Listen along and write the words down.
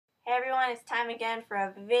Hey everyone, it's time again for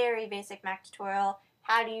a very basic Mac tutorial,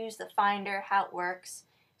 how to use the Finder, how it works.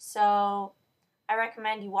 So I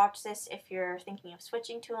recommend you watch this if you're thinking of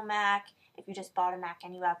switching to a Mac, if you just bought a Mac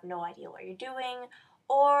and you have no idea what you're doing,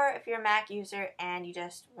 or if you're a Mac user and you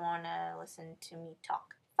just want to listen to me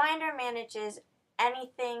talk. Finder manages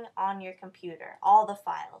anything on your computer, all the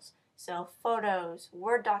files. So photos,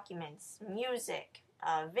 Word documents, music,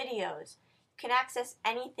 videos. You can access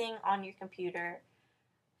anything on your computer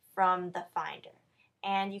from the Finder.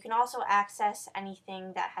 And you can also access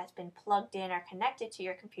anything that has been plugged in or connected to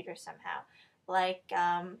your computer somehow, like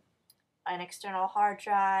an external hard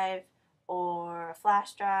drive or a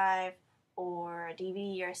flash drive or a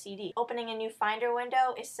DVD or a CD. Opening a new Finder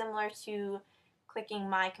window is similar to clicking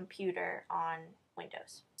My Computer on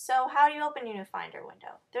Windows. So how do you open a new Finder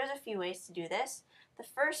window? There's a few ways to do this. The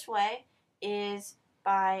first way is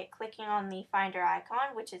by clicking on the Finder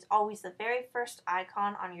icon, which is always the very first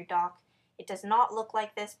icon on your dock. It does not look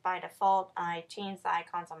like this by default. I changed the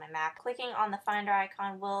icons on my Mac. Clicking on the Finder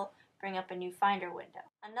icon will bring up a new Finder window.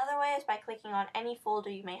 Another way is by clicking on any folder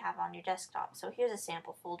you may have on your desktop. So here's a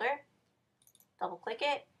sample folder. Double click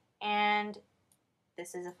it, and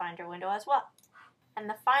this is a Finder window as well. And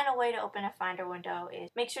the final way to open a Finder window is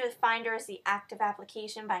make sure the Finder is the active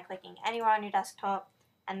application by clicking anywhere on your desktop,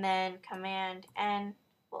 and then Command N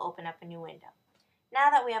will open up a new window.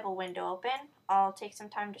 Now that we have a window open, I'll take some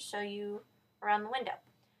time to show you around the window.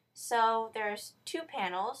 So there's two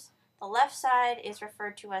panels. The left side is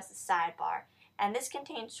referred to as the sidebar, and this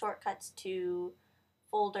contains shortcuts to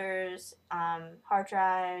folders, hard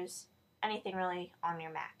drives, anything really on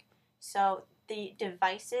your Mac. So the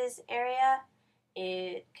devices area,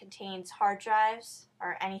 it contains hard drives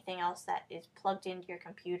or anything else that is plugged into your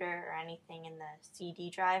computer or anything in the CD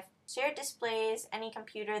drive. Shared displays any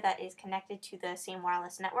computer that is connected to the same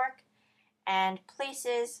wireless network. And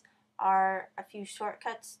places are a few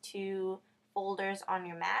shortcuts to folders on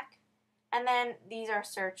your Mac. And then these are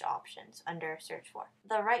search options under search for.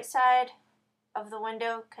 The right side of the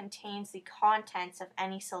window contains the contents of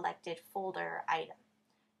any selected folder or item.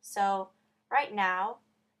 So right now,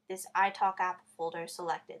 this iTalk Apple folder is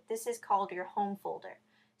selected. This is called your home folder.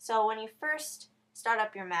 So when you first start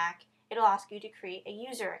up your Mac, it'll ask you to create a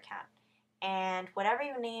user account. And whatever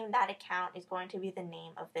you name that account is going to be the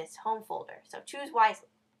name of this home folder. So choose wisely.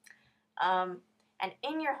 And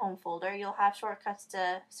in your home folder, you'll have shortcuts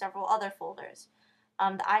to several other folders.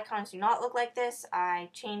 The icons do not look like this. I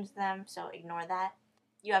changed them, so ignore that.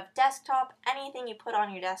 You have desktop. Anything you put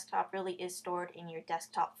on your desktop really is stored in your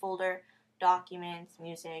desktop folder. Documents,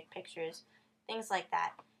 music, pictures, things like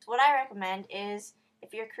that. So what I recommend is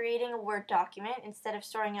if you're creating a Word document, instead of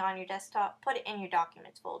storing it on your desktop, put it in your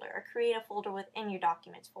Documents folder or create a folder within your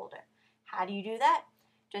Documents folder. How do you do that?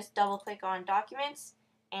 Just double click on Documents,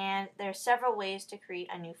 and there are several ways to create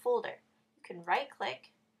a new folder. You can right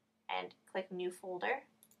click and click New Folder,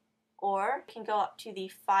 or you can go up to the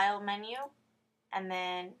File menu and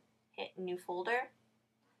then hit New Folder.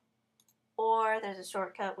 Or there's a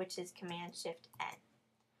shortcut which is Command-Shift-N.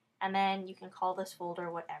 And then you can call this folder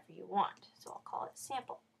whatever you want. So I'll call it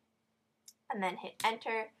Sample. And then hit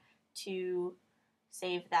Enter to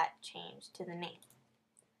save that change to the name.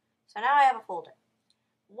 So now I have a folder.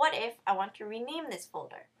 What if I want to rename this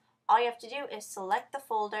folder? All you have to do is select the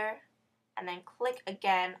folder and then click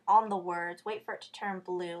again on the words, wait for it to turn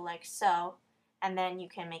blue like so, and then you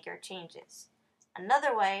can make your changes.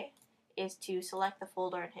 Another way is to select the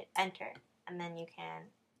folder and hit Enter, and then you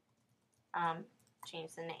can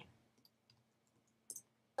change the name.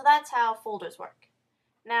 So that's how folders work.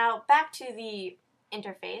 Now back to the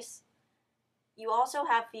interface. You also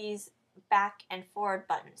have these back and forward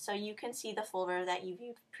buttons, so you can see the folder that you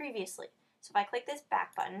viewed previously. So if I click this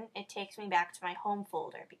back button, it takes me back to my home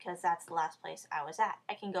folder because that's the last place I was at.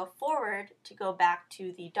 I can go forward to go back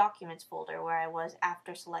to the Documents folder where I was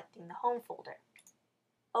after selecting the home folder.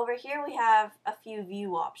 Over here we have a few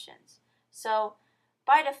view options. So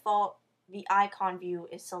by default, the icon view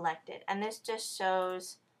is selected, and this just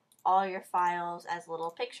shows all your files as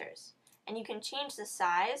little pictures. And you can change the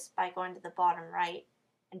size by going to the bottom right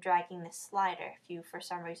and dragging this slider if you for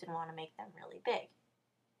some reason want to make them really big.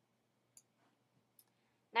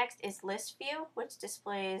 Next is List View, which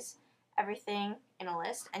displays everything in a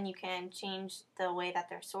list, and you can change the way that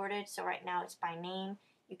they're sorted. So right now it's by name.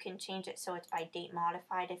 You can change it so it's by date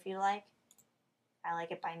modified if you like. I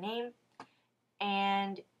like it by name.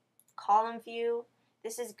 And Column View,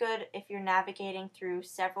 this is good if you're navigating through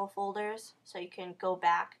several folders, so you can go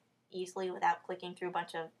back easily without clicking through a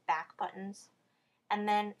bunch of back buttons. And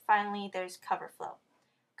then finally there's Cover Flow.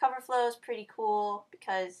 Cover Flow is pretty cool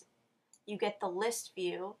because you get the list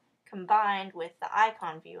view combined with the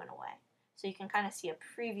icon view in a way. So you can kind of see a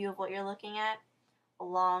preview of what you're looking at,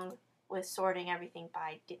 along with sorting everything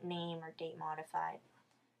by name or date modified,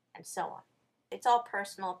 and so on. It's all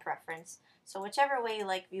personal preference, so whichever way you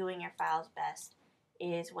like viewing your files best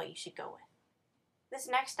is what you should go with. This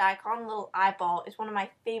next icon, little eyeball, is one of my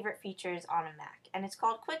favorite features on a Mac, and it's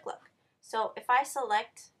called Quick Look. So if I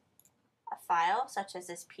select a file, such as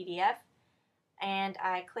this PDF, and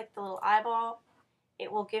I click the little eyeball,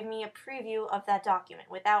 it will give me a preview of that document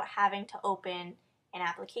without having to open an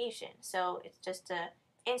application. So it's just an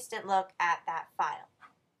instant look at that file.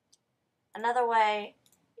 Another way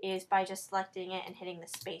is by just selecting it and hitting the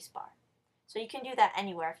space bar. So you can do that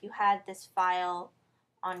anywhere. If you had this file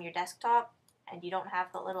on your desktop and you don't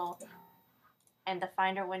have the little, and the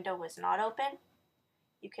Finder window was not open,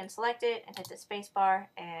 you can select it and hit the space bar,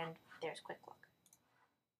 and there's Quick Look.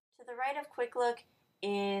 To the right of Quick Look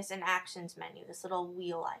is an actions menu, this little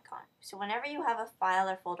wheel icon. So whenever you have a file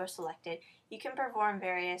or folder selected, you can perform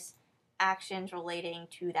various actions relating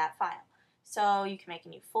to that file. So you can make a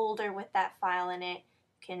new folder with that file in it,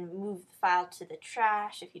 you can move the file to the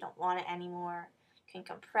trash if you don't want it anymore, you can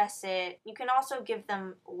compress it. You can also give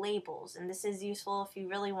them labels, and this is useful if you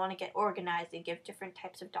really want to get organized and give different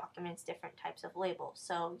types of documents different types of labels.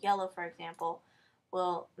 So yellow, for example,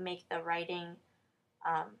 will make the writing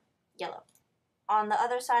yellow. On the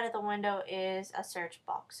other side of the window is a search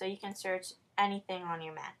box, so you can search anything on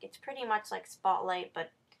your Mac. It's pretty much like Spotlight,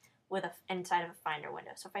 but with inside of a Finder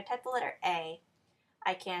window. So if I type the letter A,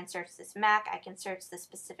 I can search this Mac, I can search the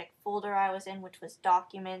specific folder I was in, which was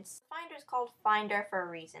Documents. Finder is called Finder for a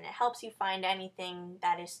reason. It helps you find anything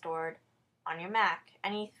that is stored on your Mac,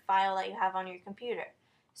 any file that you have on your computer.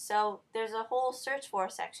 So there's a whole search for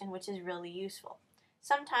section, which is really useful.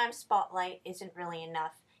 Sometimes Spotlight isn't really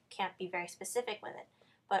enough, can't be very specific with it.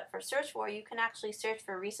 But for search for, you can actually search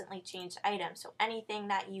for recently changed items, so anything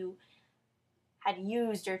that you had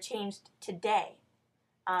used or changed today,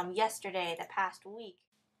 yesterday, the past week.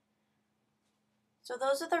 So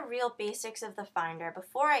those are the real basics of the Finder.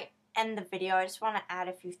 Before I end the video, I just want to add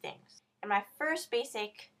a few things. In my first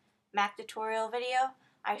basic Mac tutorial video,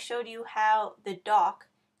 I showed you how the dock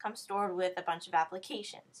comes stored with a bunch of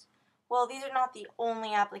applications. Well, these are not the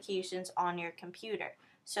only applications on your computer.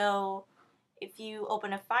 So if you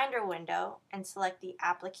open a Finder window and select the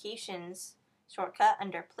Applications shortcut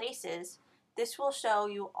under Places, this will show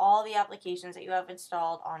you all the applications that you have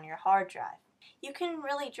installed on your hard drive. You can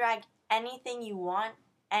really drag anything you want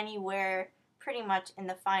anywhere pretty much in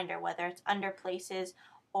the Finder, whether it's under Places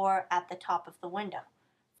or at the top of the window.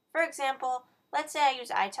 For example, let's say I use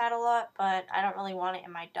iChat a lot, but I don't really want it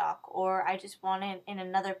in my dock, or I just want it in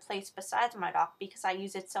another place besides my dock because I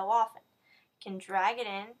use it so often. You can drag it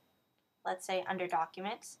in, let's say under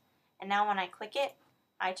Documents, and now when I click it,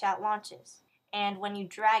 iChat launches. And when you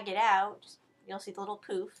drag it out, you'll see the little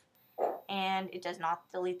poof, and it does not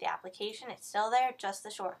delete the application. It's still there, just the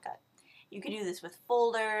shortcut. You could do this with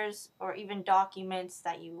folders or even documents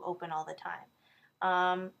that you open all the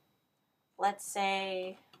time. Let's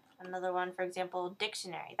say another one, for example,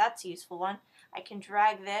 dictionary. That's a useful one. I can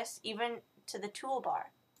drag this even to the toolbar.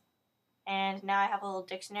 And now I have a little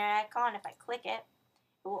dictionary icon. If I click it,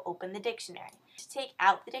 it will open the dictionary. To take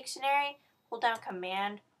out the dictionary, hold down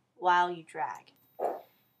Command while you drag.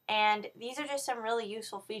 And these are just some really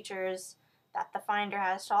useful features that the Finder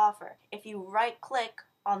has to offer. If you right-click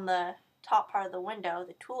on the top part of the window,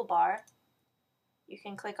 the toolbar, you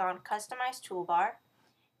can click on Customize Toolbar,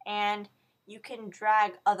 and you can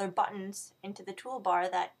drag other buttons into the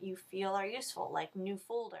toolbar that you feel are useful, like New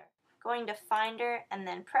Folder. Going to Finder and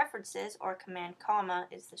then Preferences, or Command Comma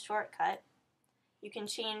is the shortcut, you can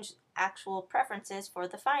change actual preferences for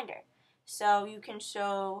the Finder. So you can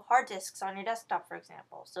show hard disks on your desktop, for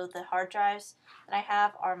example. So the hard drives that I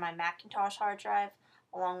have are my Macintosh hard drive,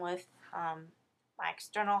 along with my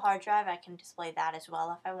external hard drive. I can display that as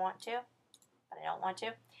well if I want to, but I don't want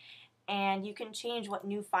to. And you can change what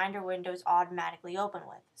new Finder windows automatically open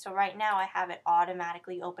with. So right now I have it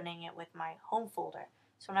automatically opening it with my home folder.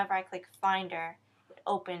 So whenever I click Finder, it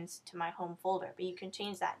opens to my home folder. But you can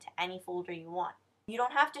change that to any folder you want. You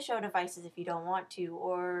don't have to show devices if you don't want to,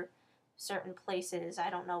 or certain places.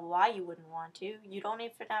 I don't know why you wouldn't want to. You don't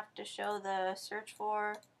even have to show the search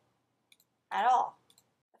for at all.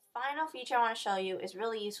 The final feature I want to show you is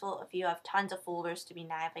really useful if you have tons of folders to be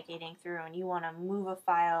navigating through and you want to move a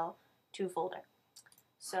file to a folder.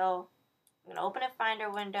 So I'm going to open a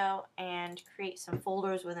Finder window and create some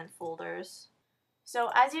folders within folders.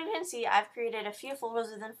 So as you can see, I've created a few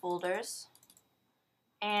folders within folders,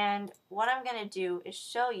 and what I'm going to do is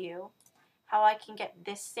show you how I can get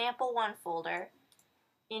this sample1 folder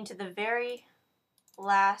into the very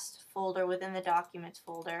last folder within the Documents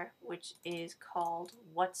folder, which is called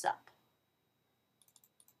What's Up.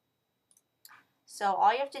 So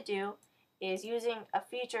all you have to do is, using a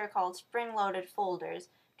feature called spring-loaded folders,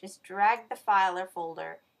 just drag the file or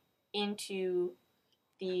folder into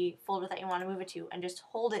the folder that you want to move it to and just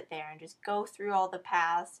hold it there and just go through all the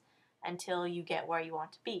paths until you get where you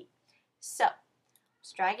want to be. So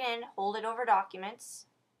just drag it in, hold it over Documents,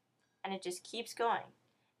 and it just keeps going.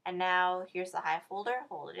 And now here's the Hive folder,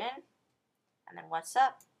 hold it in, and then What's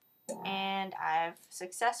Up, and I've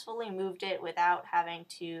successfully moved it without having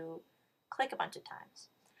to click a bunch of times.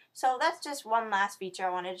 So that's just one last feature I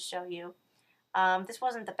wanted to show you. This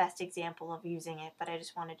wasn't the best example of using it, but I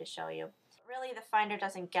just wanted to show you. Really, the Finder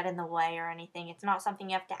doesn't get in the way or anything. It's not something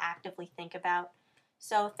you have to actively think about.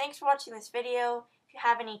 So thanks for watching this video. If you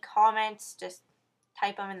have any comments, just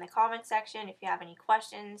type them in the comment section. If you have any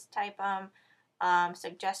questions, type them.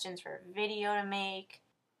 Suggestions for a video to make.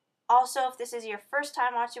 Also, if this is your first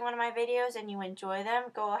time watching one of my videos and you enjoy them,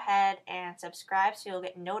 go ahead and subscribe so you'll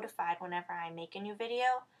get notified whenever I make a new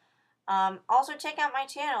video. Also, check out my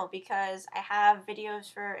channel because I have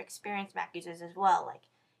videos for experienced Mac users as well, like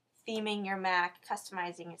theming your Mac,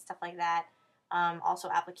 customizing and stuff like that. Also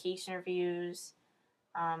application reviews,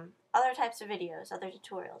 other types of videos, other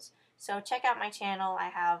tutorials. So check out my channel. I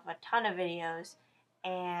have a ton of videos,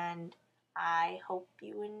 and I hope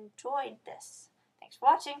you enjoyed this. Thanks for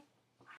watching.